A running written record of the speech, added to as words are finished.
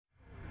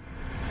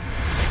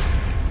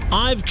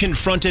I've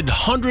confronted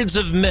hundreds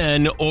of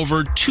men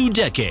over 2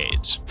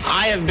 decades.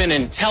 I have been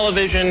in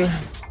television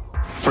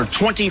for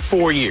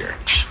 24 years.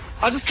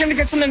 I just came to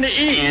get something to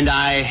eat. And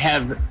I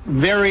have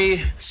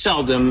very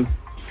seldom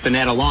been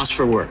at a loss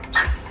for words.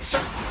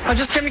 I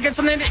just came to get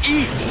something to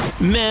eat.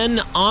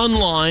 Men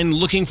online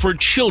looking for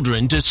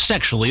children to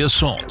sexually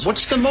assault.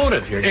 What's the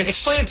motive here?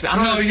 Explain it to me. I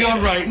don't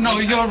understand. No,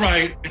 you're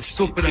right. It's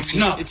stupid. It's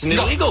an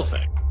illegal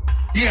thing.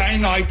 Yeah, I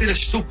know. I did a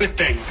stupid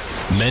thing.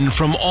 Men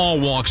from all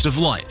walks of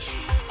life.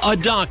 A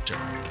doctor,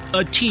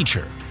 a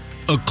teacher,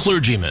 a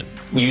clergyman.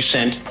 You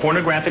sent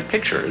pornographic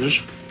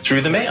pictures through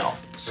the mail.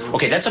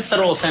 Okay, that's a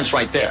federal offense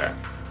right there.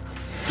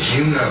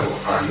 You know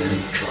I'm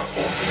in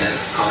trouble, and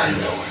I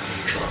know I'm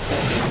in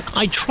trouble.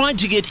 I tried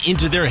to get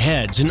into their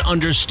heads and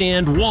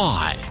understand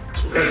why.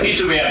 What kind of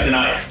pizza we have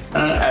tonight?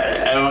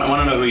 I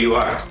want to know who you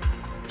are.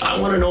 I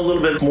want to know a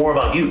little bit more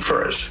about you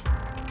first.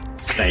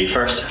 Can I eat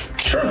first?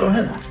 Sure, go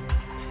ahead.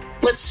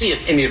 Let's see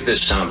if any of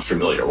this sounds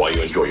familiar while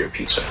you enjoy your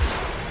pizza.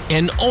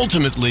 And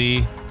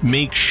ultimately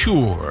make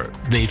sure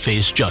they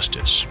face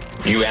justice.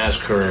 You ask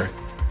her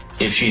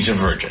if she's a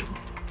virgin.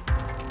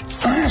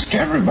 I ask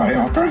everybody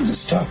all kinds of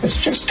stuff.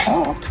 It's just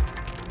talk.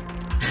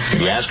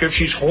 You ask her if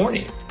she's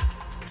horny.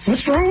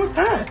 What's wrong with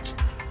that?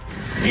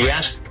 You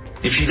ask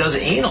if she does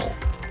anal.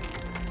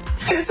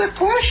 It's a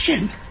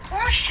question.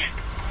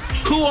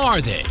 Who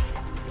are they?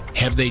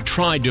 Have they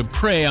tried to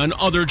prey on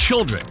other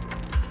children?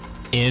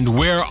 And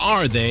where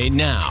are they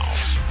now?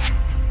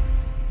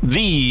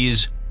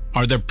 These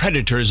are the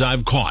predators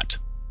I've caught.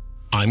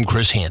 I'm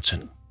Chris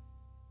Hansen.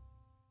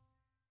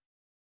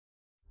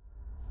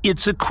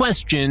 It's a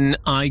question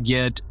I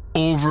get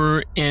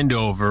over and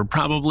over,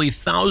 probably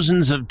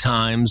thousands of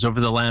times over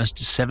the last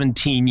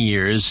 17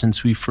 years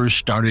since we first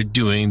started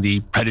doing the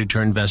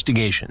predator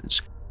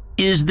investigations.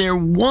 Is there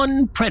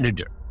one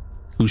predator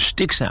who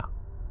sticks out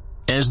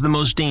as the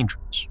most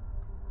dangerous,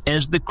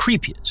 as the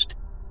creepiest,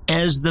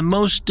 as the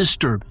most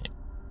disturbing?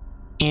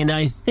 And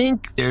I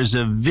think there's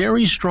a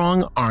very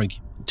strong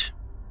argument,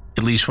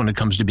 at least when it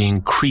comes to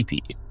being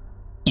creepy,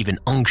 even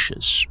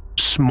unctuous,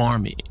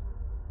 smarmy,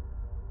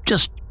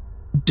 just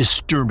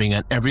disturbing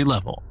on every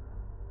level,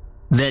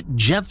 that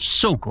Jeff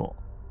Sokol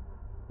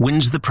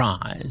wins the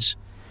prize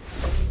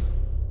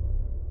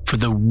for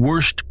the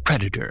worst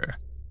predator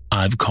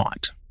I've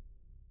caught.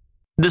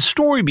 The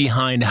story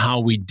behind how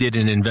we did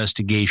an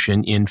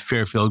investigation in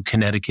Fairfield,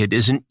 Connecticut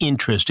is an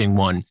interesting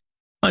one.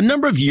 A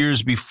number of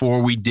years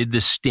before we did the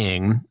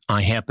sting,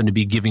 I happened to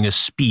be giving a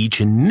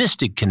speech in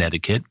Mystic,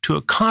 Connecticut, to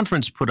a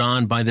conference put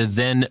on by the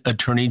then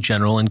Attorney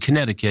General in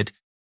Connecticut,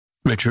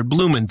 Richard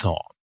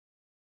Blumenthal.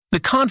 The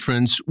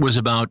conference was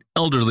about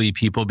elderly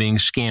people being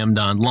scammed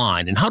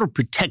online and how to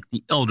protect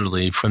the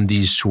elderly from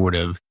these sort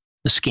of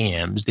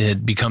scams that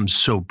had become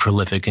so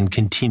prolific and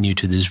continue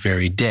to this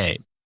very day.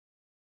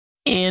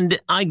 And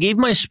I gave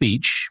my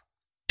speech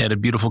at a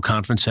beautiful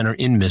conference center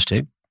in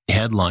Mystic,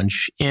 had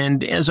lunch,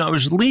 and as I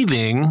was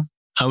leaving,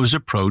 I was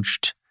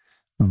approached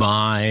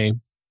by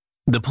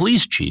the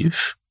police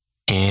chief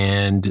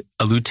and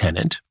a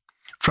lieutenant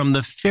from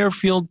the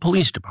Fairfield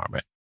Police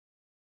Department.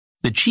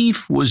 The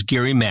chief was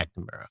Gary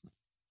McNamara,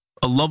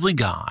 a lovely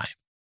guy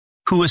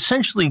who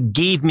essentially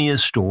gave me a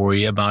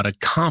story about a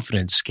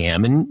confidence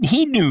scam. And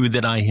he knew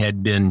that I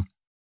had been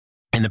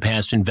in the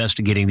past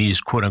investigating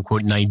these quote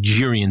unquote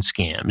Nigerian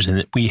scams and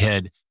that we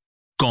had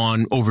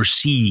gone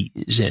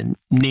overseas and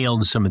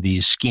nailed some of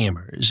these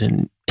scammers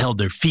and held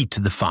their feet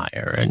to the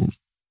fire and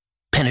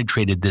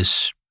penetrated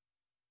this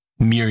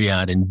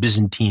myriad and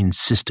Byzantine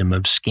system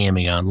of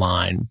scamming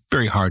online.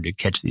 Very hard to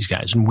catch these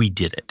guys, and we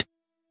did it.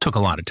 Took a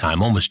lot of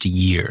time, almost a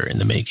year in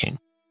the making.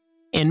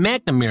 And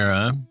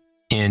McNamara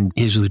and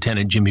his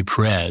lieutenant, Jimmy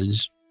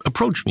Perez,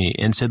 approached me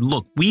and said,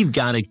 look, we've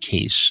got a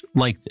case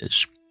like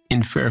this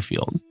in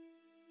Fairfield,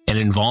 and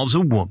it involves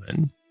a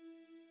woman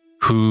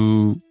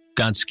who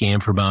got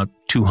scammed for about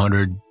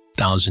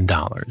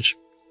 $200,000.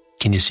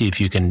 Can you see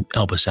if you can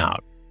help us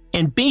out?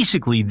 And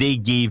basically, they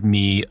gave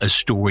me a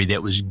story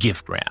that was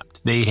gift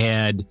wrapped. They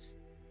had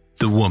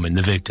the woman,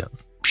 the victim.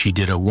 She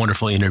did a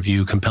wonderful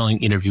interview,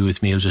 compelling interview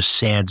with me. It was a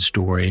sad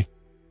story.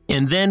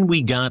 And then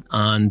we got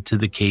on to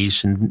the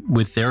case, and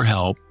with their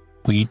help,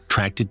 we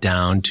tracked it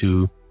down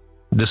to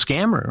the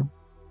scammer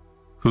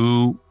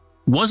who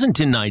wasn't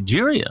in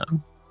Nigeria.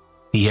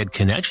 He had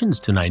connections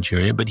to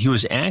Nigeria, but he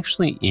was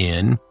actually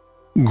in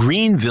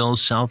Greenville,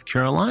 South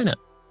Carolina.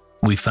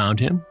 We found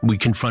him, we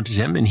confronted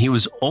him, and he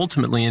was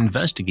ultimately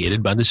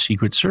investigated by the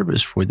Secret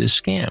Service for this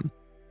scam.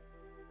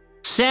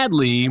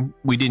 Sadly,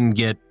 we didn't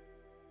get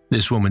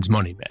this woman's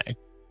money back,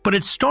 but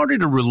it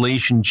started a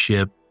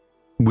relationship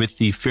with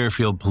the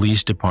Fairfield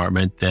Police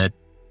Department that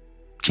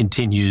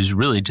continues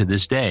really to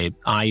this day.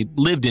 I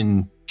lived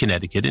in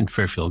Connecticut, in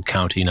Fairfield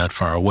County, not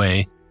far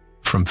away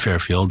from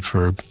Fairfield,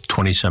 for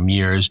 20-some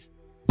years.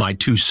 My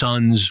 2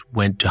 sons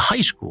went to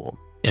high school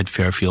at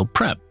Fairfield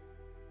Prep.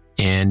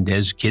 And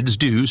as kids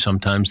do,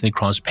 sometimes they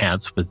cross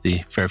paths with the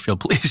Fairfield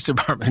Police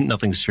Department.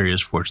 Nothing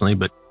serious, fortunately,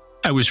 but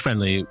I was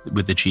friendly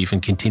with the chief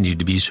and continued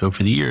to be so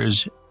for the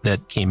years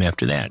that came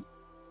after that.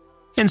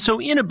 And so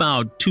in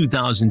about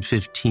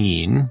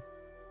 2015,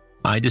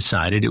 I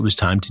decided it was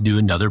time to do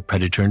another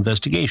predator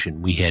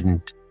investigation. We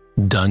hadn't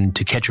done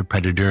To Catch a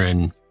Predator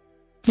in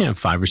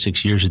 5 or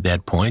 6 years at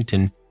that point.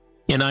 And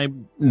I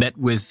met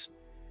with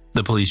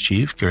the police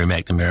chief, Gary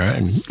McNamara,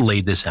 and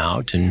laid this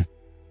out. And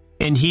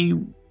he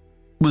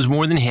was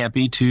more than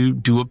happy to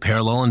do a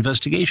parallel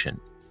investigation.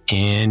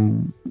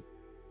 And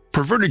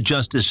Perverted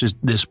Justice at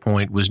this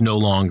point was no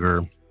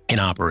longer in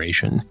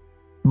operation.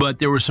 But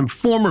there were some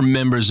former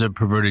members of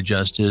Perverted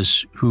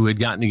Justice who had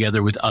gotten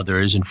together with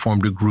others and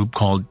formed a group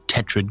called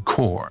Tetrad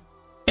Core.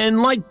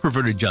 And like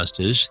Perverted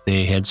Justice,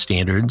 they had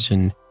standards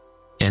and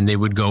they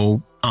would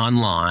go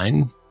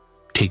online,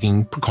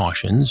 taking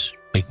precautions,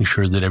 making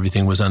sure that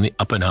everything was on the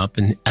up and up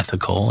and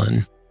ethical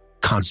and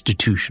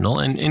constitutional,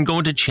 and go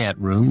into chat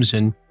rooms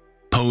and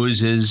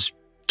pose as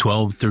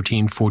 12,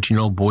 13,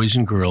 14-year-old boys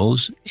and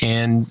girls.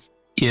 And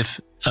if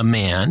a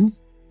man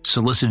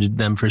solicited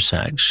them for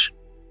sex,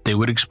 they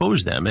would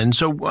expose them. And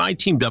so I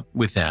teamed up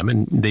with them,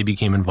 and they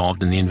became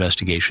involved in the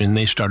investigation.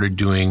 They started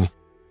doing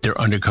their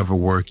undercover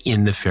work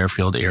in the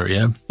Fairfield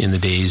area in the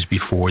days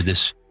before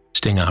this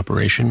sting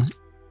operation.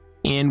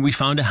 And we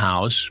found a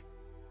house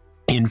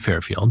in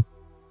Fairfield.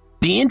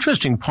 The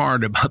interesting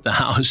part about the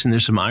house, and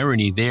there's some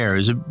irony there,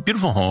 is a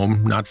beautiful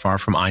home not far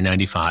from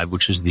I-95,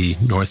 which is the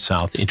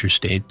north-south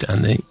interstate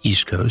on the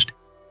East Coast,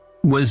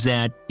 was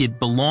that it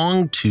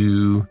belonged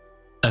to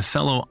a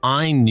fellow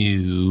I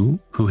knew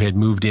who had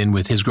moved in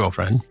with his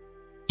girlfriend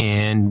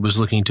and was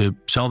looking to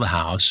sell the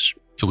house.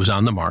 It was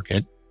on the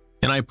market.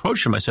 And I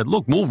approached him. I said,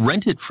 look, we'll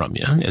rent it from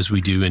you, as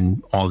we do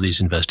in all these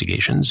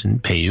investigations,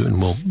 and pay you,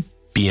 and we'll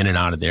be in and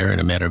out of there in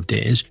a matter of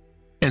days.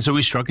 And so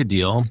we struck a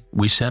deal.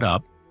 We set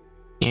up,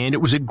 and it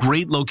was a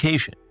great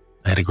location.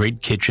 I had a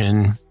great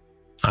kitchen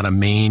on a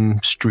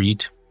main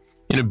street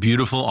in a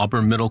beautiful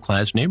upper middle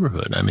class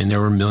neighborhood. I mean, there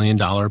were $1 million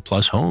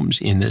plus homes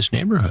in this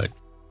neighborhood.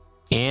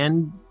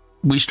 And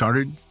we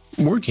started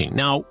working.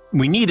 Now,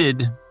 we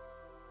needed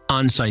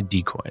on-site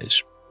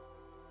decoys.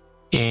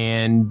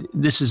 And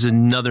this is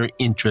another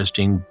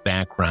interesting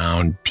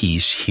background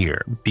piece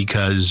here,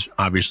 because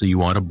obviously you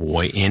want a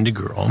boy and a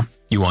girl.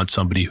 You want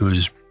somebody who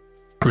is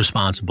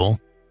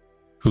responsible,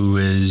 who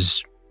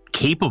is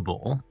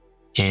capable,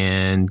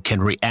 and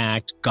can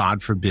react,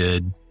 God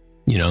forbid,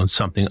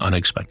 something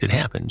unexpected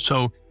happens.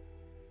 So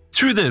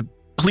through the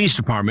police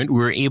department, we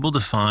were able to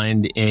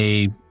find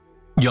a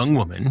young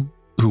woman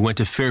who went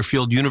to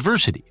Fairfield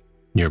University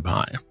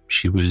nearby.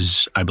 She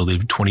was, I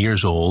believe, 20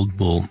 years old.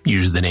 We'll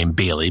use the name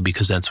Bailey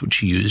because that's what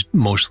she used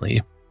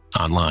mostly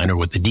online, or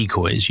what the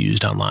decoys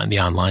used online, the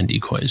online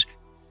decoys.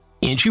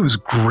 And she was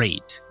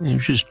great.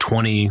 She was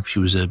 20. She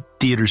was a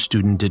theater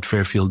student at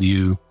Fairfield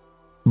U,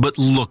 but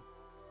looked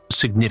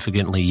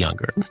significantly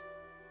younger.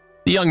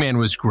 The young man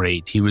was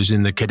great. He was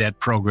in the cadet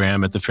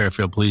program at the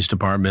Fairfield Police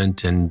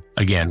Department, and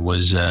again,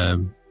 was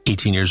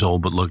 18 years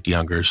old, but looked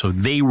younger. So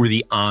they were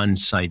the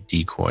on-site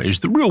decoys.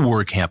 The real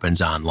work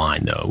happens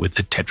online, though, with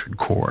the Tetrad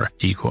Core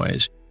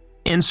decoys.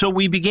 And so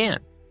we began.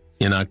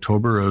 In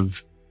October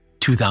of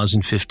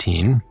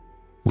 2015,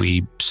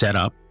 we set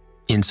up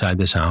inside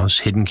this house,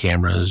 hidden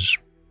cameras,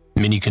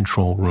 mini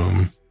control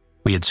room.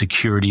 We had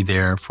security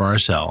there for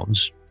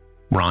ourselves.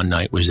 Ron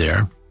Knight was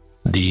there,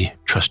 the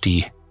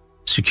trusty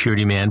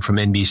security man from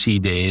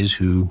NBC days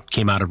who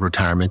came out of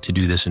retirement to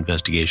do this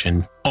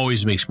investigation.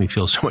 Always makes me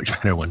feel so much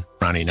better when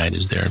Ronnie Knight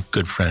is there.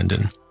 Good friend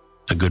and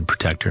a good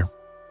protector.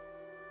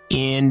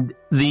 And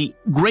the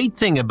great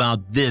thing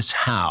about this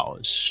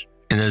house,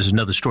 and there's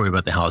another story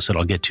about the house that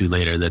I'll get to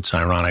later that's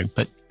ironic,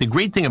 but the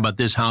great thing about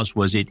this house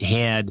was it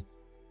had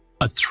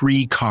a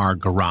 3-car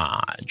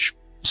garage.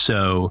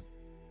 So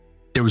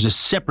there was a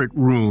separate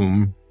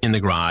room in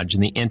the garage,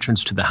 and the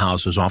entrance to the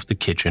house was off the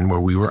kitchen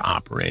where we were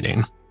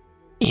operating.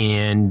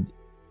 And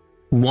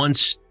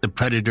once the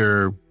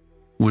predator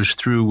was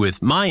through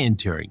with my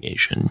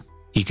interrogation,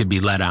 he could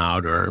be let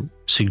out, or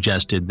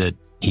suggested that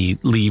he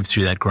leave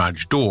through that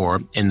garage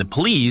door. And the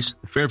police,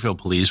 the Fairfield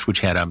police,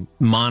 which had a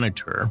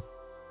monitor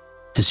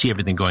to see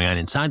everything going on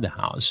inside the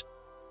house,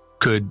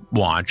 could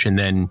watch, and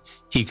then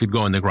he could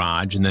go in the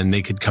garage, and then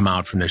they could come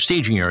out from their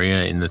staging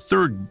area in the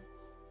 3rd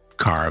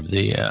car of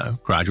the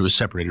garage. It was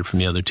separated from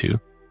the other 2,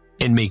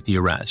 and make the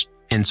arrest.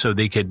 And so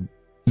they could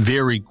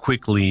very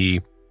quickly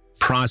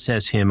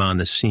process him on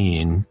the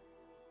scene,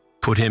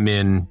 put him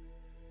in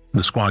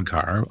the squad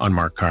car,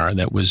 unmarked car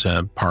that was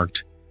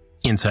parked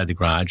inside the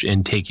garage,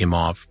 and take him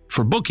off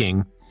for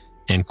booking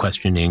and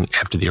questioning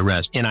after the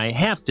arrest. And I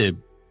have to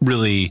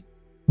really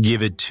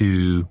give it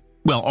to,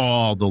 well,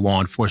 all the law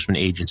enforcement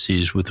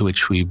agencies with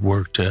which we've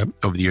worked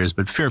over the years,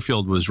 but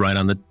Fairfield was right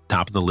on the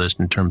top of the list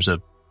in terms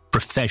of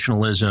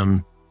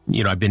professionalism.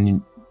 I've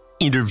been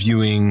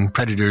interviewing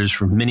predators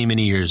for many,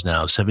 many years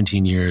now,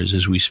 17 years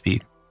as we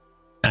speak.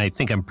 I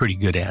think I'm pretty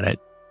good at it.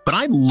 But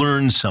I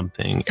learn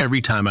something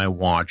every time I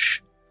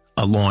watch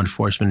a law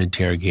enforcement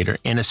interrogator,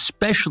 and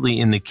especially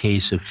in the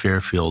case of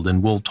Fairfield,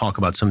 and we'll talk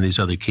about some of these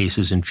other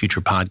cases in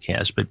future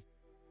podcasts, but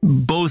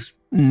both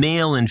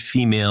male and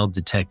female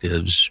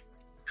detectives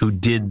who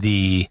did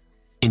the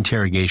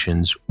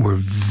interrogations were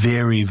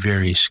very,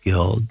 very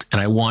skilled. And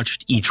I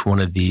watched each one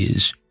of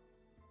these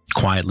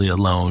quietly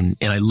alone,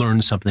 and I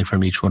learned something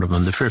from each one of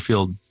them. The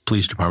Fairfield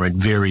Police Department,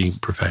 very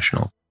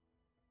professional.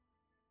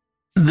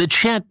 The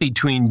chat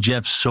between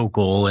Jeff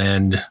Sokol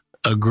and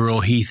a girl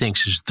he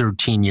thinks is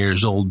 13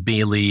 years old,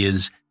 Bailey,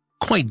 is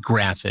quite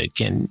graphic.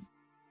 And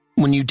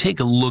when you take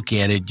a look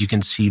at it, you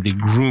can see the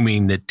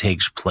grooming that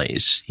takes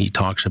place. He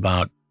talks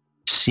about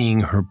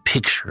seeing her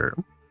picture,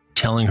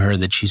 telling her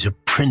that she's a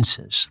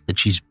princess, that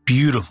she's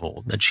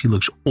beautiful, that she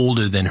looks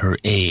older than her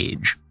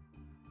age.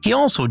 He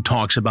also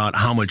talks about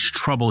how much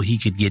trouble he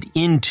could get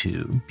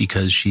into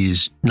because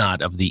she's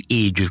not of the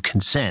age of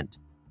consent.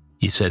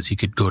 He says he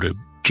could go to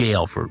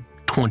jail for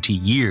 20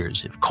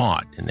 years if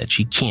caught, and that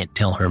she can't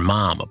tell her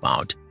mom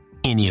about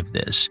any of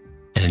this.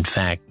 And in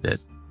fact,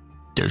 that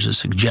there's a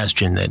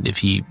suggestion that if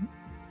he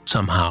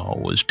somehow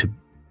was to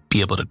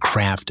be able to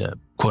craft a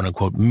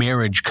quote-unquote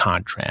marriage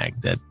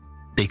contract that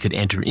they could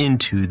enter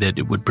into, that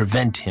it would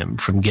prevent him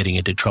from getting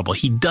into trouble.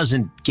 He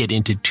doesn't get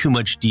into too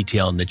much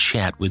detail in the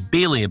chat with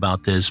Bailey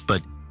about this,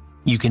 but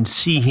you can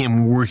see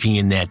him working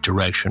in that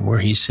direction where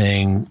he's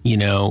saying,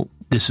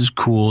 this is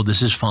cool,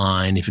 this is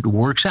fine. If it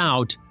works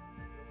out,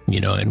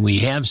 and we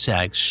have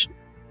sex,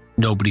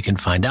 nobody can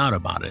find out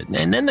about it.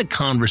 And then the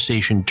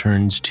conversation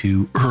turns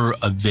to her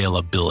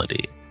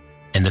availability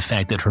and the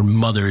fact that her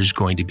mother is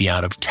going to be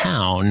out of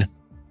town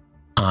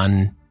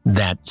on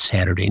that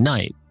Saturday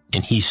night.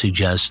 And he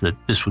suggests that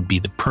this would be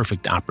the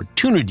perfect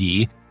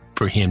opportunity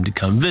for him to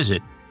come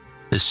visit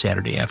this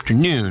Saturday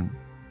afternoon.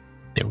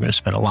 They were going to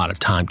spend a lot of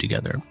time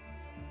together.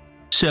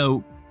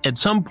 So at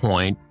some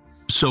point,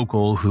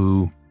 Sokol,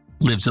 who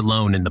lives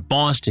alone in the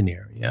Boston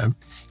area,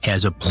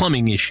 has a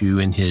plumbing issue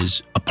in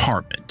his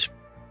apartment.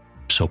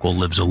 Sokol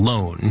lives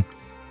alone.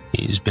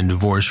 He's been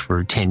divorced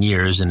for 10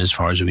 years and, as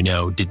far as we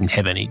know, didn't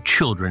have any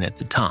children at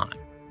the time.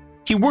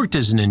 He worked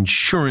as an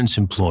insurance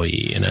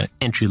employee in an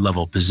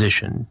entry-level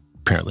position.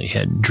 Apparently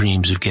had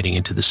dreams of getting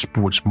into the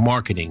sports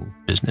marketing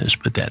business,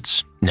 but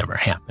that's never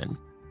happened.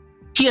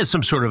 He has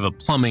some sort of a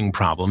plumbing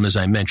problem, as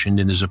I mentioned,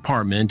 in his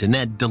apartment, and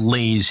that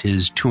delays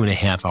his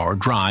 2.5-hour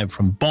drive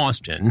from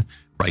Boston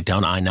right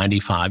down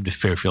I-95 to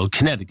Fairfield,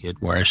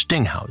 Connecticut, where our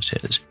Sting House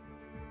is.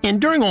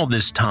 And during all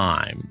this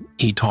time,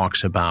 he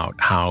talks about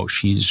how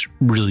she's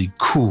really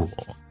cool,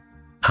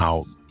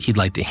 how he'd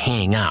like to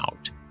hang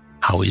out,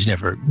 how he's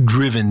never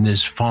driven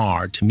this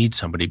far to meet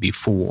somebody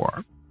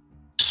before.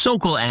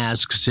 Sokol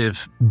asks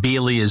if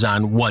Bailey is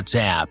on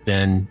WhatsApp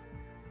and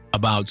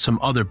about some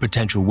other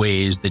potential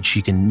ways that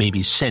she can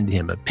maybe send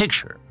him a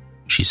picture.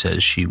 She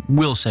says she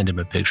will send him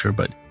a picture,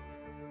 but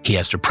he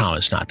has to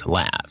promise not to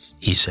laugh.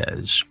 He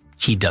says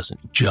he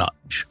doesn't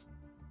judge.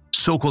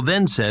 Sokol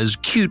then says,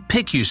 "Cute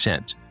pic you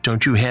sent.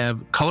 Don't you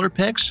have color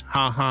pics?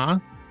 Ha ha."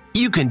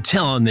 You can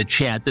tell in the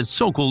chat that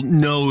Sokol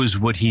knows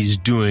what he's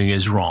doing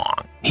is wrong.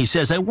 He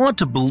says, "I want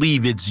to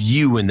believe it's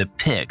you in the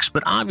pics,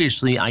 but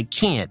obviously I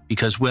can't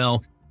because,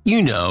 well,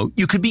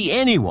 you could be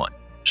anyone.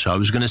 So I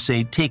was going to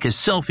say, take a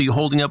selfie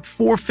holding up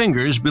 4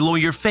 fingers below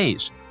your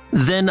face.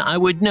 Then I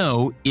would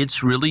know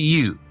it's really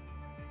you.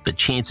 The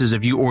chances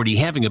of you already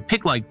having a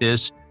pic like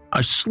this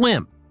are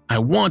slim. I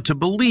want to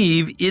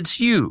believe it's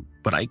you,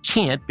 but I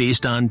can't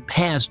based on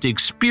past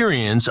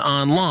experience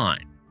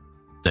online."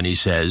 Then he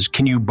says,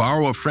 "Can you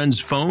borrow a friend's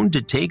phone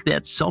to take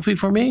that selfie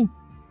for me?"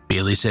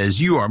 Bailey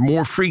says, "You are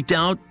more freaked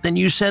out than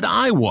you said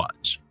I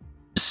was."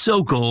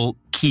 Sokol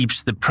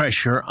keeps the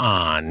pressure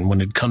on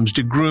when it comes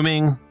to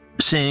grooming,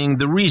 saying,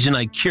 "The reason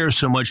I care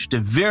so much to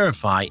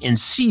verify and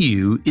see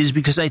you is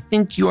because I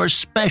think you are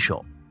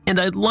special and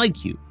I'd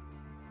like you.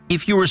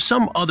 If you were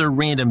some other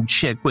random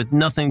chick with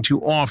nothing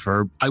to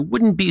offer, I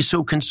wouldn't be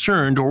so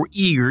concerned or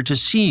eager to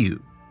see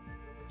you.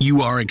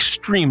 You are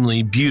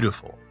extremely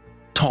beautiful.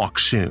 Talk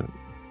soon."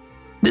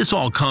 This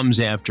all comes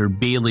after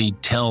Bailey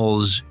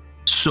tells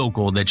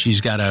Sokol that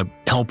she's got to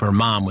help her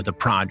mom with a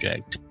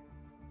project.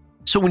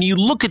 So when you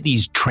look at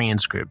these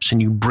transcripts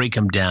and you break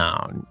them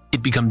down,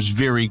 it becomes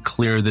very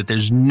clear that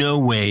there's no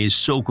way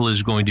Sokol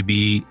is going to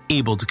be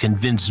able to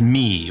convince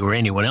me, or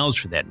anyone else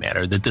for that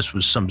matter, that this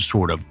was some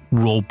sort of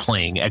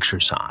role-playing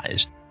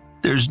exercise.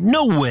 There's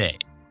no way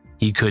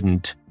he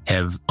couldn't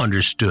have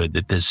understood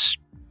that this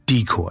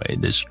decoy,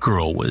 this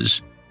girl,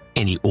 was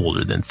any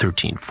older than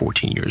 13,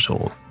 14 years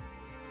old.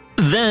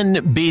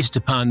 Then, based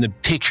upon the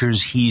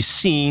pictures he's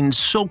seen,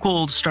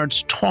 Sokol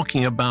starts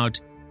talking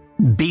about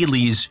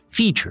Bailey's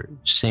features,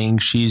 saying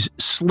she's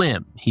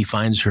slim. He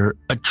finds her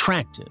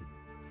attractive.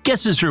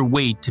 Guesses her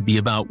weight to be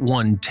about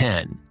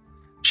 110.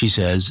 She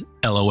says,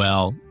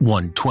 LOL,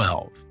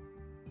 112.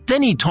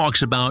 Then he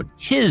talks about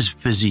his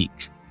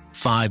physique,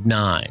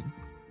 5'9".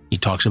 He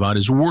talks about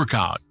his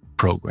workout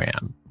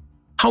program,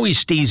 how he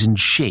stays in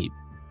shape,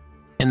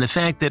 and the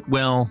fact that,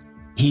 well,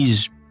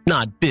 he's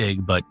not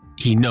big, but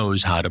he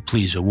knows how to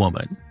please a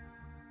woman.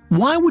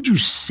 Why would you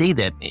say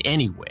that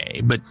anyway,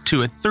 but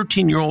to a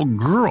 13-year-old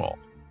girl?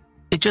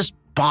 It just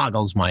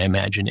boggles my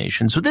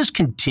imagination. So this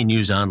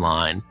continues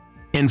online.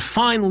 And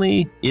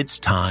finally, it's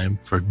time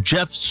for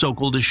Jeff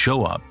Sokol to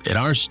show up at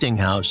our Sting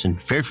House in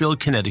Fairfield,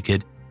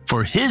 Connecticut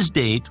for his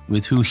date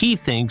with who he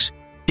thinks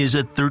is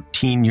a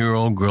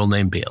 13-year-old girl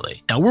named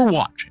Bailey. Now, we're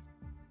watching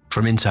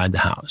from inside the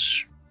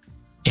house,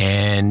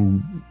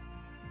 and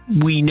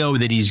we know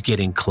that he's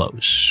getting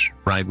close,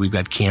 right? We've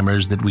got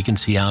cameras that we can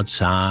see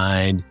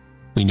outside.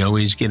 We know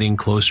he's getting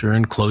closer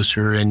and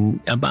closer,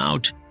 and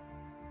about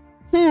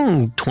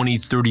 20,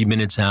 30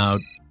 minutes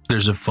out,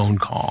 there's a phone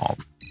call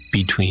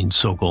between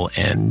Sokol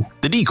and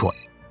the decoy.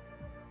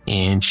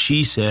 And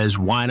she says,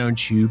 why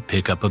don't you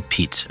pick up a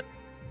pizza?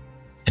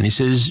 And he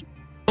says,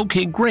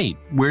 okay, great.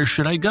 Where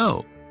should I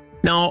go?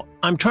 Now,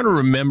 I'm trying to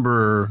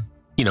remember,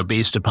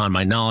 based upon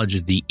my knowledge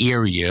of the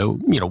area,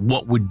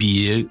 what would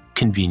be a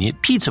convenient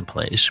pizza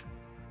place.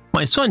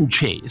 My son,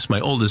 Chase,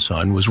 my oldest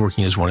son, was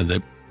working as one of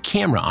the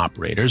camera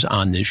operators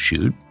on this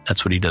shoot.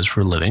 That's what he does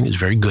for a living. He's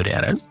very good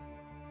at it.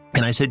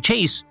 And I said,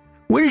 Chase,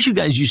 where did you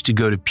guys used to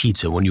go to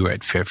pizza when you were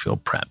at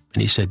Fairfield Prep?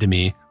 And he said to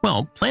me,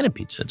 well, Planet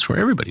Pizza. It's where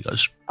everybody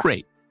goes.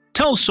 Great.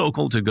 Tell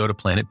Sokol to go to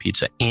Planet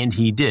Pizza. And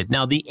he did.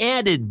 Now, the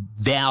added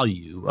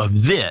value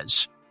of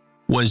this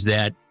was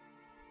that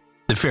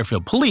the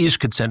Fairfield police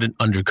could send an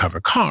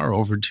undercover car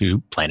over to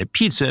Planet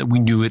Pizza. We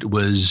knew it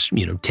was,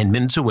 10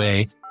 minutes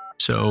away.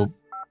 So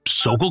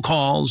Sokol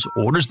calls,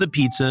 orders the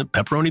pizza,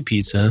 pepperoni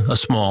pizza, a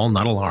small,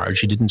 not a large.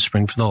 He didn't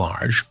spring for the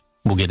large.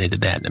 We'll get into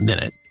that in a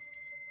minute.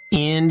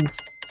 And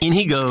in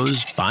he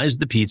goes, buys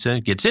the pizza,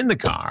 gets in the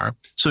car.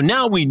 So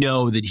now we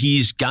know that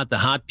he's got the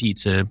hot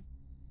pizza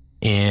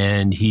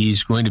and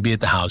he's going to be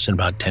at the house in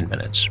about 10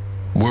 minutes.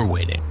 We're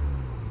waiting.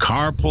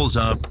 Car pulls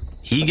up.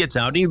 He gets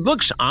out. And he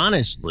looks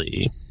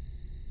honestly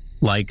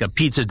like a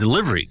pizza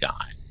delivery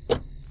guy.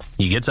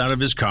 He gets out of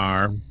his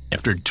car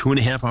after a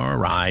 2.5-hour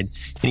ride,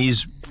 and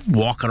he's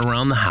walking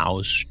around the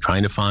house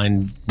trying to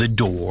find the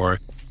door.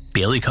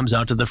 Bailey comes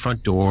out to the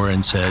front door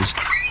and says,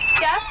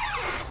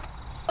 Jeff,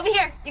 over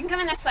here. You can come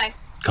in this way.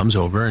 Comes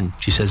over, and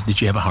she says, did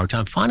you have a hard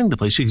time finding the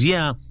place? She goes,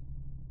 yeah,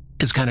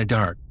 it's kind of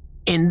dark.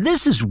 And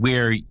this is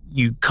where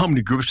you come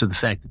to grips with the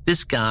fact that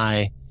this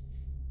guy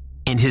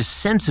and his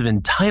sense of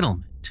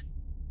entitlement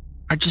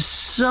are just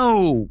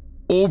so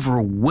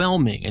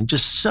overwhelming and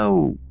just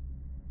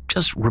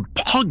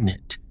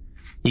repugnant.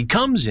 He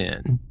comes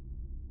in,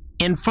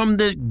 and from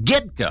the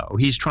get-go,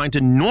 he's trying to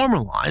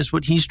normalize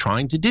what he's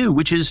trying to do,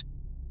 which is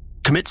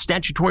commit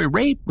statutory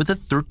rape with a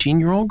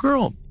 13-year-old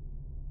girl.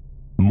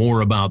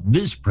 More about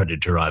this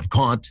predator I've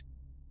caught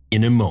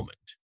in a moment.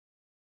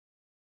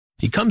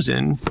 He comes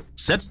in,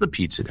 sets the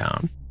pizza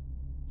down,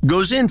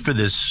 goes in for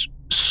this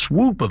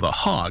swoop of a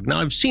hug.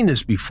 Now, I've seen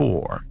this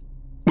before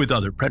with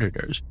other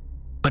predators,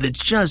 but it's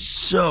just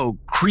so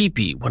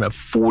creepy when a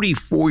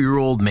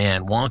 44-year-old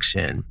man walks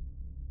in,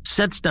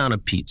 sets down a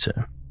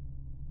pizza,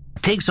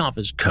 takes off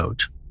his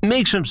coat,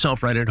 makes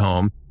himself right at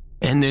home,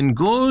 and then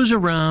goes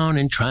around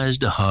and tries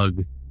to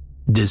hug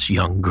this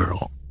young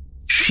girl.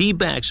 She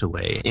backs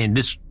away, and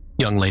this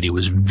young lady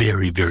was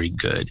very, very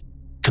good.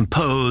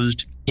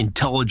 Composed,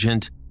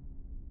 intelligent,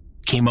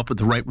 came up with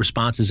the right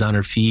responses on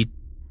her feet,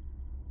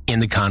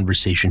 and the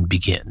conversation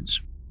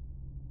begins.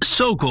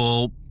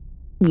 Sokol,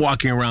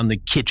 walking around the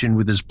kitchen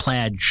with his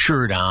plaid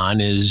shirt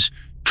on, is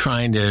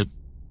trying to,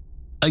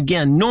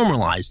 again,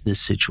 normalize this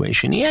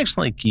situation. He acts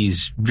like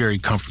he's very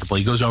comfortable.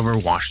 He goes over,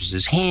 washes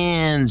his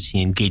hands,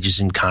 he engages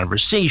in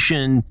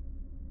conversation.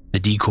 The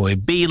decoy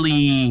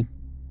Bailey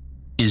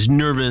is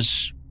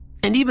nervous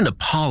and even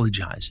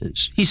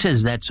apologizes. He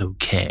says that's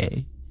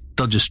okay.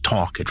 They'll just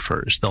talk at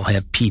first. They'll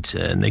have pizza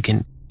and they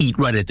can eat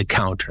right at the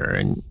counter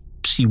and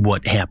see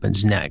what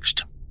happens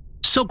next.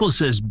 Sokol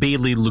says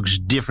Bailey looks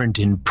different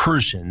in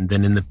person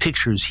than in the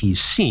pictures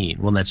he's seen.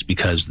 Well, that's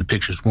because the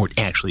pictures weren't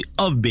actually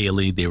of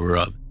Bailey. They were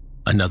of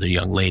another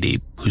young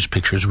lady whose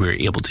pictures we were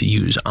able to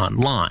use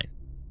online.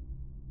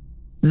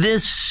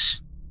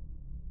 This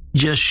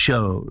just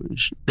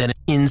shows that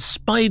in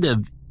spite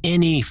of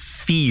any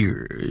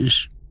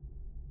fears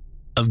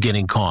of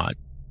getting caught,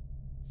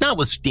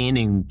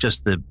 notwithstanding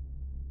just the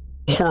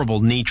horrible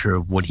nature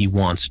of what he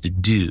wants to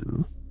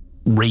do,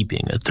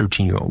 raping a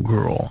 13-year-old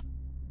girl,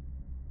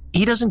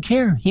 he doesn't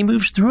care. He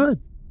moves through it.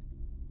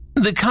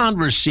 The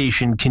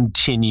conversation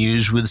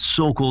continues with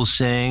Sokol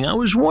saying, I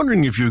was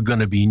wondering if you're going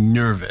to be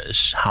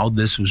nervous how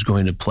this was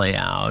going to play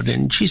out.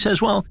 And she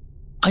says, well,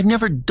 I've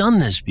never done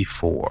this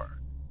before.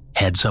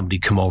 Had somebody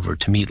come over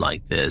to meet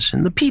like this.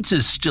 And the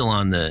pizza's still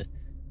on the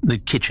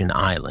kitchen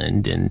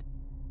island. And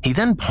he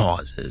then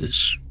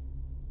pauses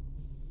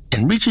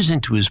and reaches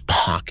into his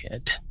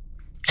pocket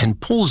and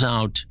pulls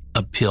out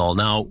a pill.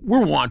 Now,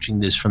 we're watching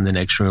this from the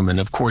next room. And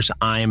of course,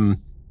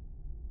 I'm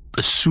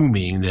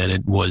assuming that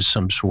it was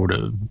some sort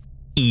of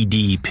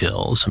ED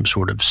pill, some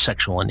sort of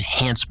sexual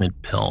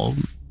enhancement pill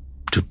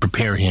to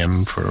prepare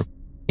him for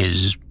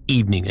his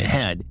evening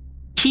ahead.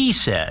 He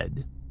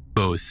said,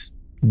 both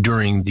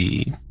during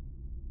the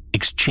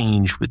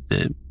exchange with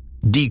the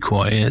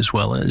decoy as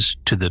well as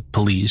to the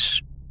police,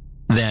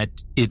 that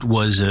it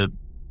was a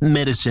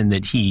medicine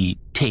that he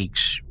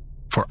takes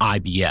for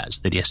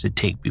IBS, that he has to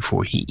take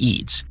before he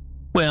eats.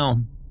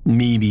 Well,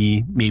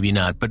 maybe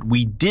not, but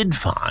we did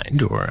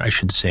find, or I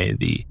should say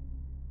the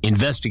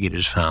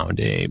investigators found,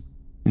 a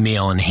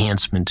male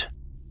enhancement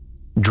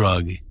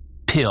drug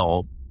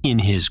pill in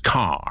his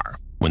car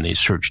when they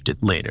searched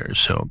it later.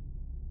 So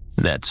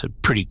that's a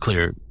pretty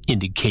clear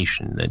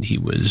indication that he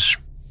was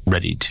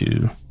ready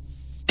to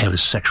have a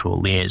sexual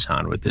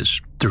liaison with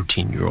this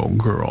 13-year-old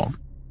girl.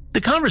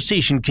 The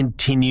conversation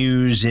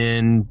continues,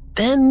 and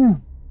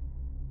then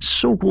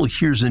Sokol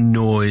hears a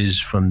noise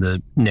from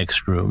the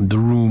next room, the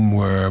room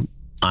where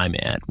I'm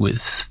at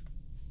with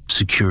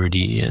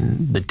security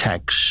and the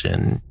techs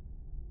and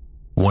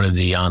one of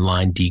the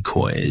online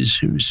decoys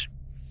who's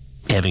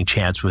having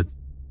chats with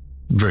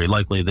very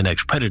likely the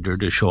next predator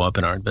to show up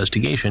in our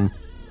investigation.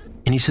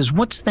 And he says,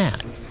 "What's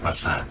that?"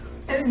 What's that?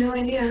 I have no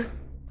idea.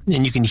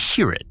 And you can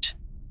hear it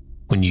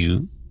when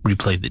you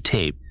replay the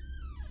tape.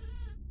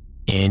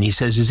 And he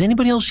says, "Is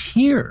anybody else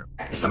here?"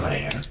 Somebody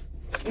here.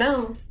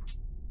 No.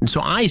 And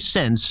so I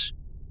sense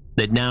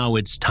that now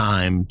it's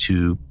time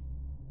to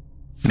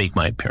make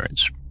my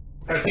appearance.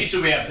 What kind of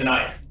pizza we have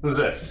tonight? Who's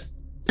this?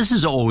 This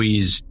is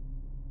always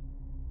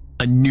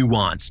a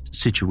nuanced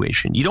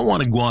situation. You don't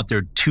want to go out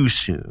there too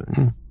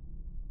soon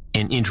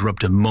and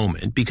interrupt a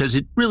moment, because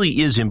it really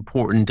is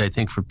important, I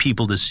think, for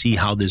people to see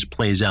how this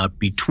plays out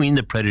between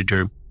the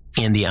predator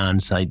and the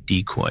on-site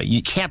decoy.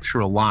 You capture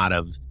a lot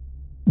of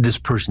this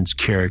person's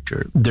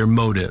character, their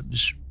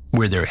motives,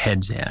 where their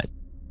head's at.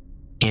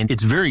 And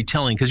it's very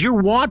telling because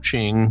you're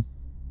watching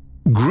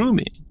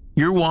grooming.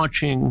 You're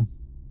watching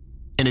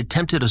an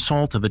attempted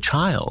assault of a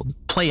child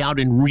play out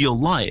in real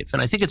life.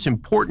 And I think it's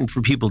important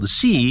for people to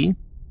see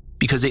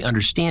because they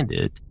understand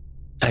it.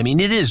 I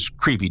mean, it is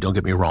creepy, don't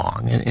get me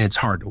wrong, and it's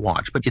hard to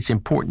watch, but it's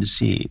important to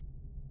see.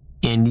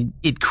 And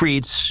it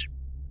creates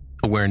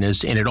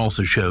awareness, and it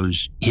also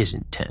shows his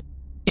intent.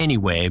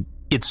 Anyway,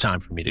 it's time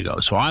for me to go.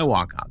 So I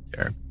walk out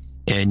there,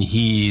 and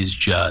he's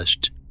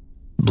just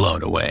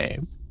blown away.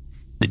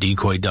 The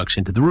decoy ducks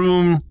into the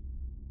room,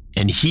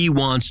 and he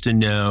wants to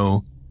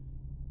know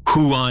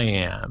who I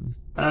am.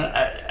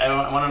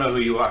 I want to know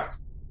who you are.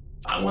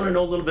 I want to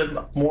know a little bit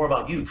more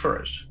about you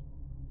first.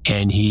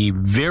 And he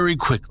very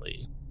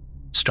quickly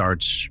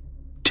starts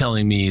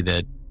telling me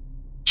that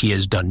he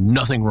has done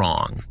nothing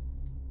wrong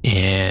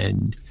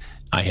and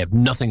I have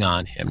nothing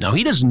on him. Now,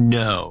 he doesn't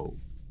know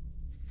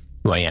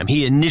who I am.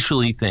 He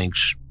initially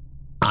thinks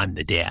I'm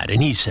the dad,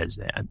 and he says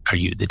that. Are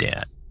you the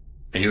dad?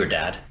 Are you her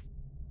dad?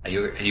 Are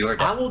you her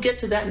dad? I will get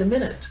to that in a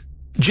minute.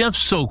 Jeff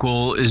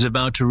Sokol is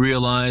about to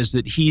realize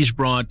that he's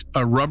brought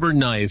a rubber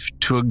knife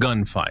to a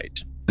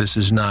gunfight. This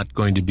is not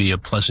going to be a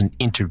pleasant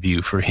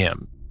interview for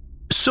him.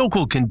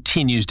 Sokol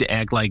continues to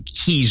act like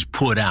he's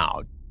put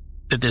out,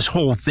 that this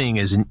whole thing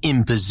is an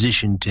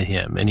imposition to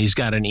him, and he's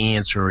got an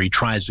answer, or he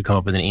tries to come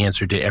up with an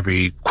answer to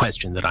every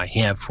question that I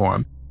have for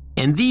him.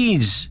 And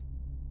these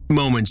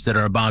moments that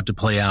are about to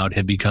play out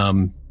have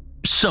become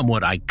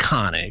somewhat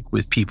iconic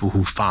with people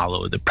who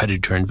follow the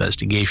Predator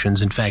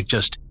investigations. In fact,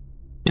 just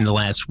in the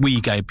last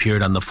week, I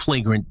appeared on the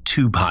Flagrant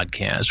 2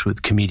 podcast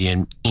with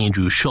comedian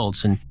Andrew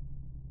Schultz, and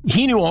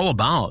he knew all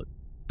about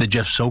the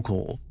Jeff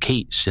Sokol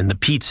case and the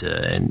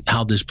pizza and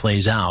how this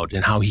plays out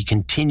and how he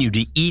continued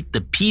to eat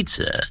the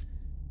pizza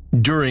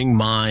during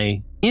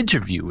my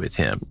interview with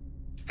him.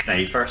 Can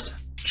I eat first?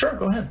 Sure,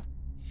 go ahead.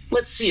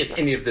 Let's see if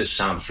any of this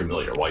sounds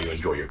familiar while you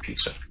enjoy your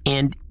pizza.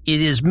 And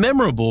it is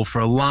memorable for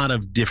a lot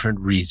of different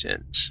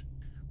reasons.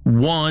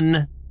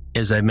 One,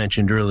 as I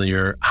mentioned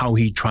earlier, how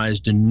he tries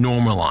to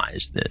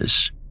normalize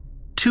this.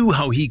 Two,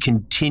 how he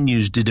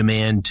continues to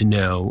demand to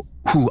know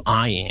who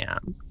I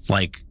am.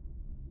 Like,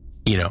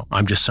 you know,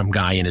 I'm just some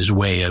guy in his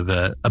way of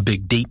a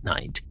big date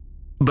night.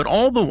 But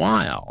all the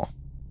while,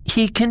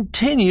 he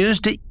continues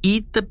to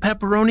eat the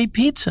pepperoni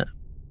pizza.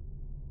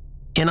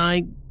 And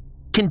I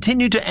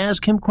continue to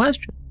ask him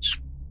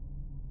questions.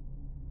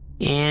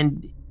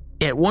 And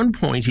at one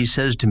point he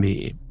says to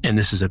me, and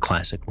this is a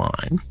classic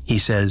line, he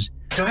says,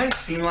 "Do I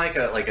seem like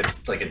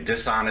a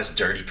dishonest,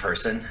 dirty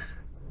person?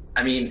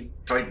 I mean,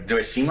 do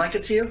I seem like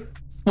it to you?"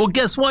 Well,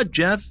 guess what,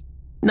 Jeff?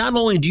 Not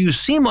only do you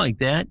seem like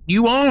that,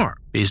 you are,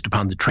 based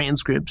upon the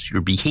transcripts,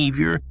 your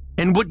behavior,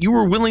 and what you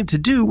were willing to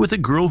do with a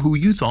girl who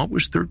you thought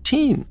was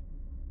 13.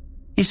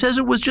 He says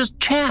it was just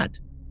chat.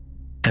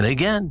 And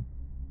again,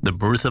 the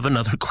birth of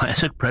another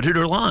classic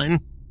Predator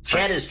line.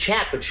 Chat is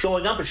chat, but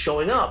showing up is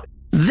showing up.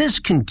 This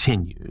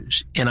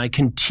continues, and I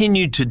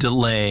continue to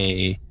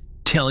delay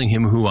telling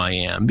him who I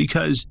am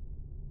because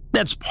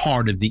that's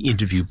part of the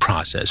interview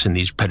process in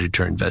these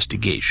Predator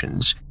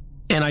investigations.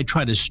 And I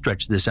try to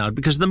stretch this out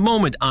because the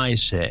moment I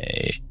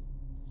say,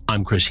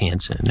 I'm Chris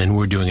Hansen, and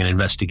we're doing an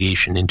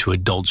investigation into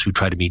adults who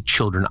try to meet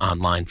children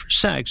online for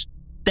sex,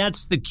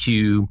 that's the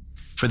cue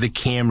for the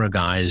camera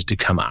guys to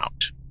come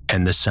out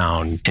and the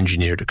sound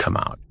engineer to come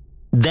out.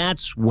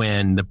 That's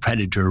when the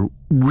Predator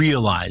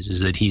realizes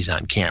that he's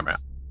on camera.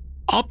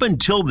 Up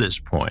until this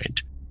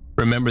point,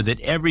 remember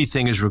that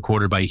everything is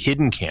recorded by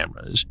hidden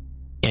cameras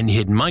and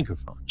hidden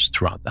microphones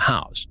throughout the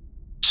house.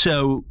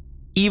 So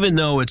even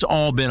though it's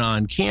all been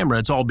on camera,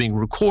 it's all being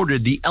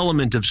recorded, the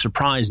element of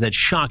surprise, that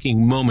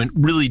shocking moment,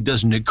 really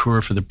doesn't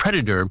occur for the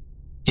Predator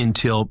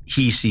until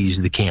he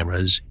sees the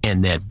cameras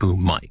and that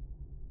boom mic.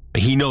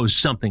 He knows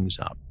something's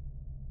up.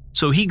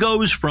 So he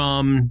goes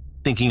from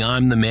thinking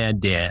I'm the mad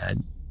dad,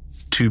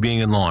 to being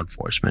in law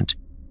enforcement,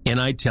 and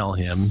I tell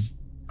him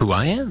who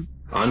I am.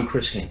 I'm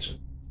Chris Hansen,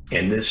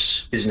 and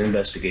this is an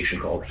investigation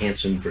called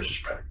Hansen versus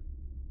Predator.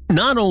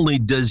 Not only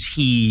does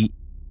he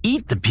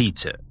eat the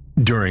pizza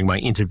during my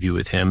interview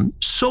with him,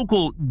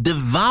 Sokol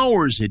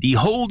devours it. He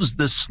holds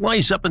the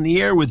slice up in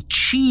the air with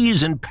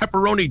cheese and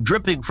pepperoni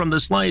dripping from the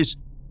slice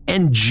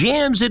and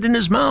jams it in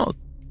his mouth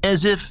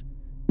as if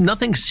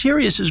nothing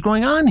serious is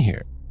going on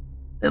here.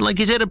 Like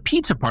he's at a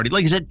pizza party,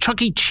 like he's at Chuck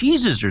E.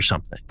 Cheese's or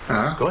something.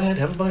 Go ahead,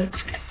 have a bite.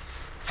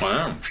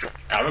 Wow.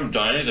 I haven't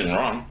done anything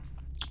wrong.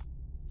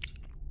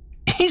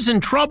 He's in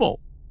trouble.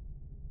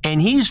 And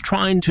he's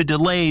trying to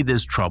delay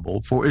this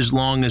trouble for as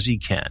long as he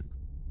can.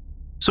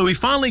 So we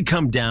finally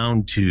come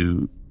down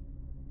to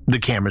the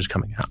cameras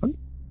coming out,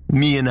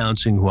 me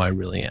announcing who I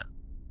really am.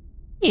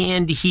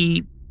 And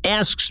he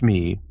asks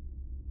me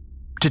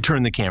to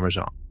turn the cameras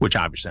off, which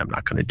obviously I'm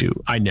not going to do.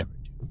 I never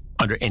do,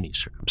 under any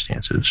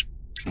circumstances.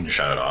 Can you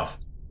shut it off?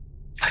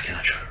 I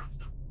cannot shut her up.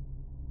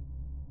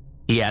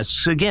 He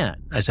asks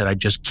again. I said, I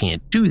just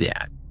can't do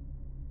that.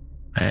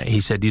 He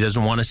said he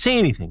doesn't want to say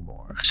anything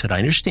more. I said, I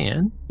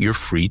understand. You're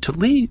free to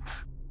leave.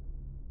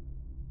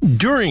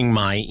 During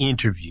my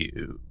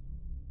interview,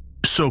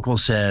 Sokol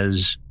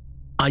says,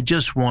 I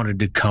just wanted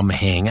to come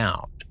hang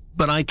out.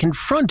 But I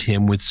confront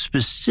him with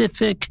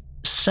specific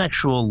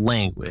sexual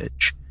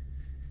language.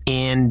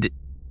 And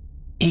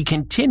he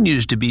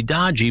continues to be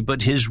dodgy,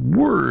 but his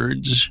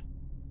words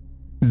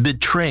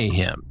betray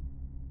him.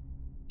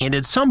 And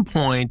at some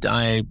point,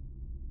 I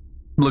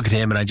look at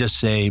him and I just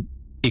say,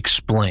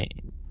 explain.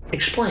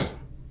 Explain.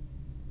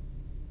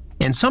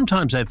 And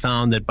sometimes I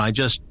found that by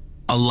just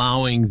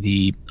allowing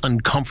the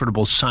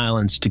uncomfortable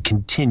silence to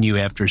continue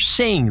after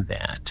saying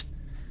that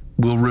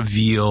will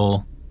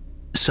reveal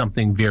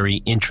something very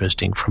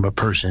interesting from a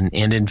person.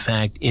 And in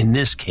fact, in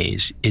this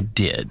case, it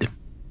did.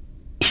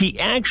 He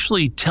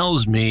actually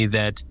tells me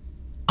that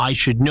I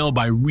should know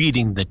by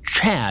reading the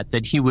chat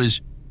that he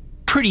was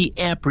pretty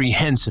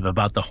apprehensive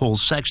about the whole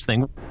sex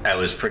thing. I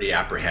was pretty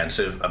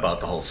apprehensive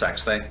about the whole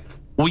sex thing.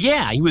 Well,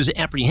 yeah, he was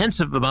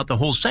apprehensive about the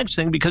whole sex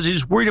thing because he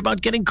was worried about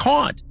getting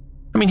caught.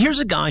 I mean, here's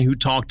a guy who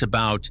talked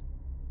about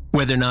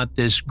whether or not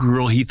this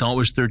girl he thought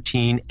was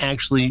 13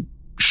 actually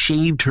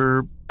shaved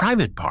her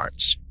private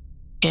parts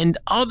and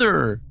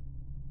other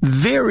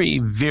very,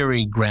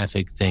 very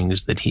graphic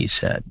things that he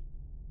said.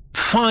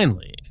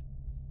 Finally,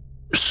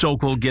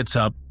 Sokol gets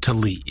up to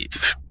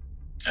leave.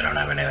 I don't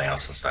have anything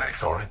else to say.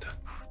 All right, then.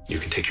 You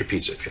can take your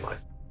pizza if you like.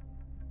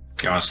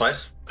 You want a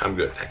slice? I'm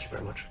good, thank you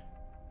very much.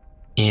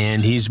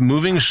 And he's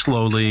moving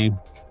slowly.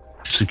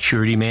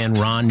 Security man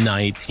Ron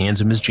Knight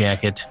hands him his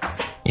jacket,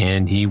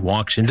 and he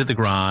walks into the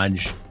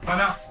garage. Oh,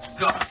 no.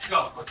 Let's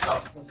go.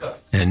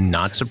 And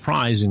not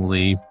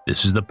surprisingly,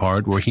 this is the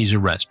part where he's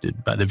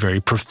arrested by the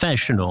very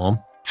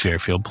professional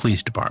Fairfield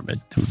Police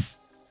Department, who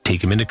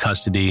take him into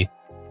custody,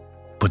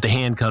 put the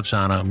handcuffs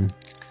on him.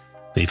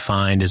 They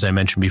find, as I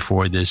mentioned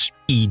before, this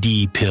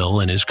ED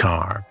pill in his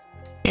car,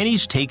 and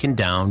he's taken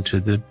down to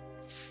the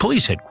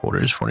police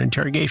headquarters for an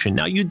interrogation.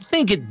 Now, you'd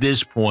think at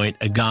this point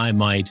a guy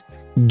might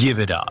give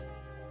it up,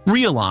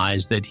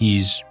 realize that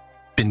he's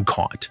been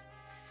caught.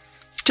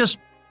 Just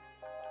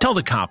tell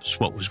the cops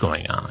what was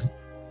going on.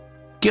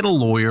 Get a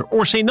lawyer,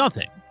 or say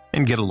nothing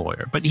and get a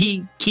lawyer. But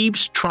he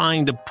keeps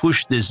trying to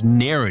push this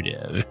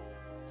narrative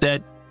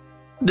that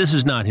this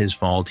is not his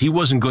fault, he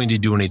wasn't going to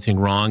do anything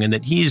wrong, and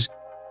that he's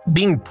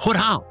being put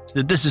out,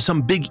 that this is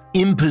some big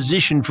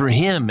imposition for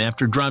him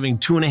after driving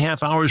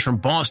 2.5 hours from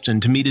Boston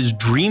to meet his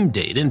dream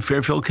date in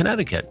Fairfield,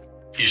 Connecticut.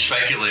 You're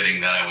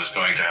speculating that I was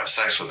going to have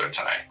sex with her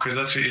tonight. Because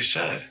that's what you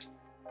said.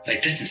 I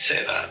didn't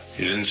say that.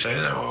 You didn't say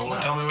that? Well, no.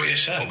 Tell me what you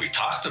said. Well, we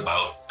talked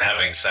about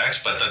having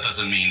sex, but that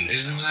doesn't mean...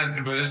 Isn't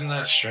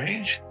that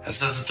strange?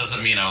 That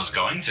doesn't mean I was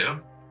going to.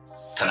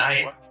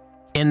 Tonight.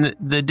 And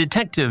the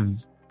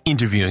detective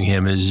interviewing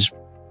him is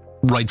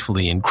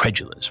rightfully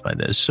incredulous by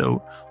this.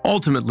 So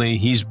ultimately,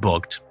 he's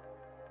booked.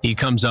 He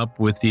comes up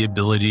with the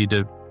ability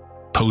to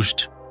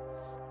post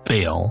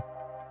bail,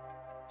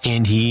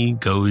 and he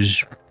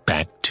goes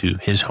back to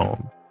his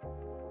home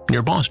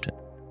near Boston.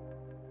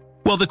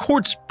 Well, the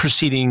court's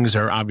proceedings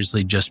are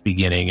obviously just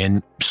beginning,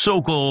 and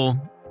Sokol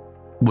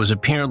was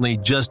apparently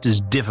just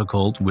as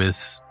difficult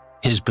with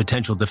his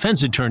potential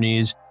defense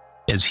attorneys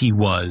as he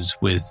was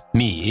with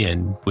me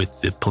and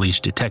with the police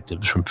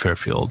detectives from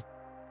Fairfield.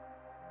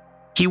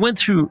 He went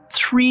through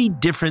 3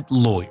 different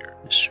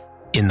lawyers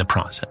in the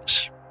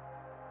process,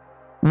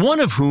 one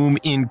of whom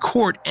in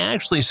court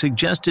actually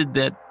suggested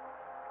that,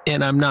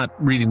 and I'm not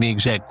reading the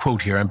exact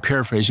quote here, I'm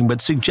paraphrasing, but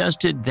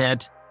suggested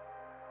that,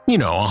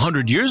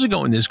 100 years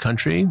ago in this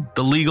country,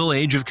 the legal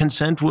age of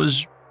consent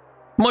was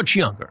much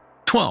younger,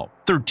 12,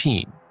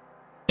 13.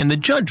 And the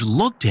judge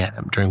looked at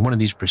him during one of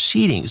these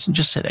proceedings and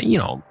just said,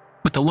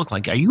 with the look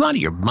like, are you out of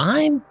your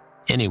mind?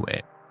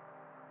 Anyway,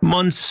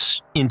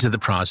 months into the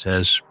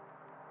process,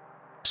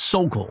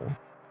 Sokol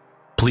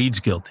pleads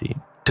guilty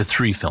to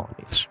 3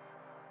 felonies,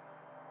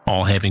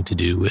 all having to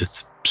do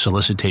with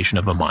solicitation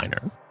of a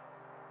minor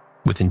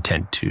with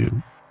intent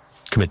to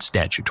commit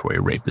statutory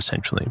rape,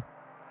 essentially.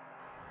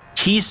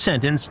 He's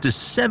sentenced to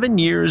 7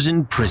 years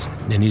in prison,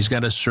 and he's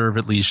got to serve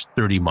at least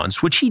 30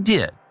 months, which he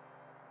did.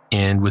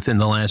 And within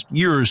the last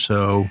year or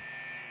so,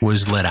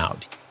 was let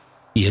out.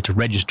 He had to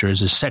register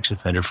as a sex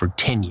offender for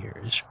 10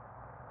 years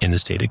in the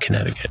state of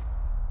Connecticut.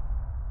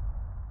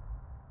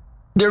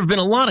 There have been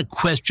a lot of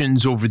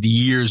questions over the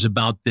years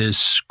about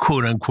this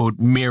quote-unquote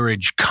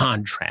marriage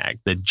contract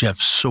that Jeff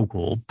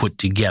Sokol put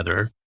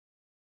together.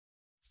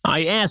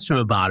 I asked him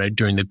about it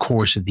during the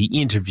course of the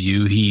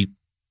interview. He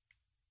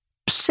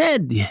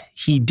said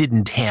he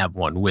didn't have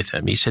one with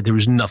him. He said there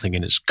was nothing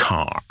in his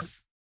car.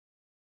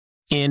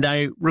 And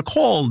I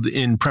recalled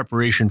in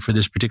preparation for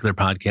this particular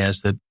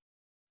podcast that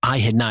I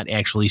had not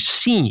actually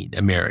seen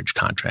a marriage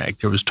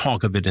contract. There was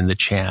talk of it in the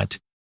chat.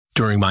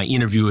 During my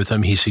interview with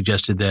him, he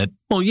suggested that,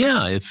 well,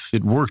 yeah, if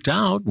it worked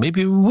out,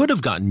 maybe we would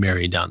have gotten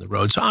married down the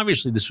road. So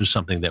obviously this was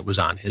something that was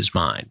on his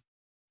mind.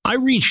 I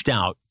reached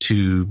out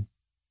to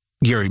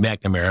Gary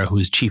McNamara, who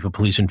was chief of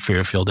police in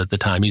Fairfield at the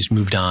time. He's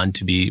moved on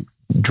to be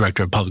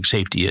director of public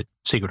safety at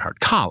Sacred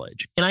Heart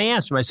College. And I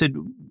asked him, I said,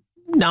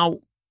 now,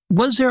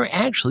 was there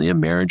actually a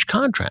marriage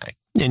contract?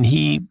 And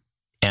he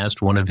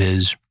asked one of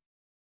his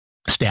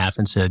staff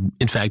and said,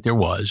 in fact, there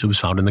was. It was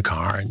found in the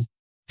car and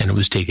it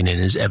was taken in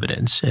as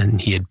evidence. And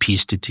he had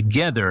pieced it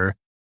together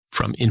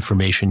from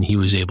information he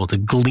was able to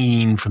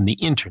glean from the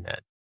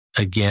internet.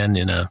 Again,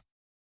 in a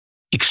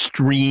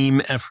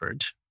extreme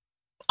effort,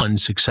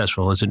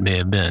 unsuccessful as it may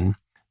have been,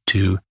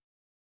 to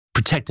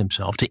protect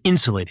himself, to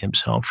insulate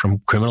himself from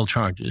criminal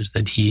charges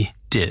that he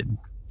did,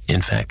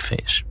 in fact,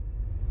 face.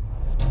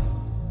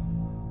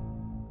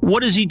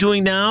 What is he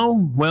doing now?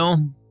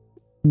 Well,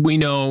 we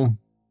know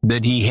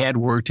that he had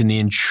worked in the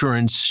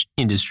insurance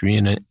industry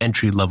in an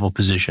entry-level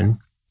position,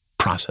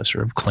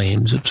 processor of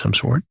claims of some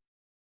sort.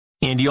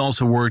 And he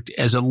also worked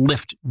as a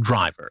Lyft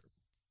driver.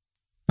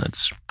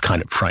 That's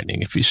kind of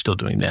frightening if he's still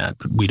doing that,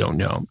 but we don't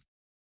know.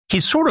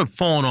 He's sort of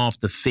fallen off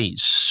the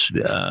face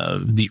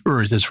of the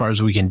earth as far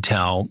as we can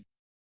tell.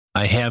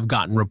 I have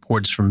gotten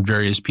reports from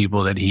various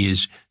people that he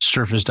has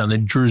surfaced on the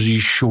Jersey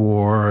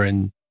Shore,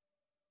 and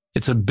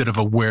it's a bit of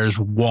a Where's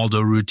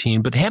Waldo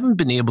routine, but haven't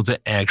been able to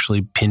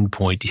actually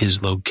pinpoint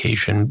his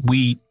location.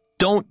 We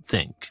don't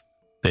think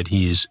that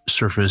he's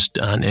surfaced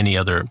on any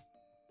other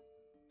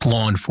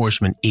law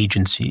enforcement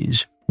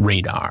agency's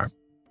radar.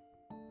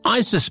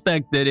 I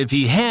suspect that if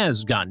he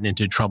has gotten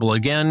into trouble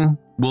again,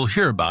 we'll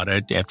hear about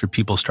it after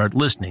people start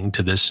listening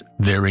to this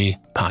very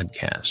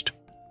podcast.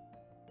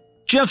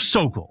 Jeff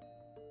Sokol,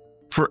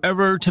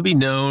 forever to be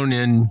known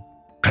in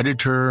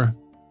Predator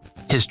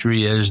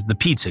history as the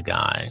pizza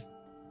guy.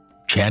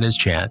 Chat is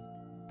chat.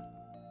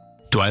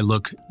 Do I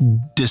look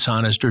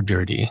dishonest or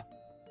dirty?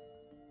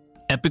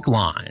 Epic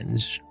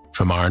lines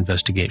from our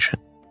investigation.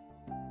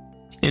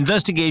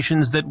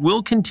 Investigations that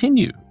will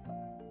continue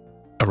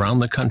around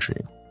the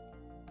country.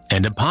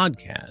 And a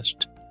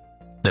podcast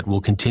that will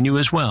continue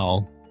as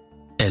well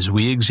as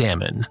we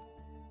examine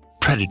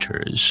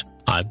predators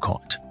I've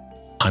caught.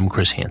 I'm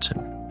Chris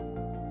Hansen.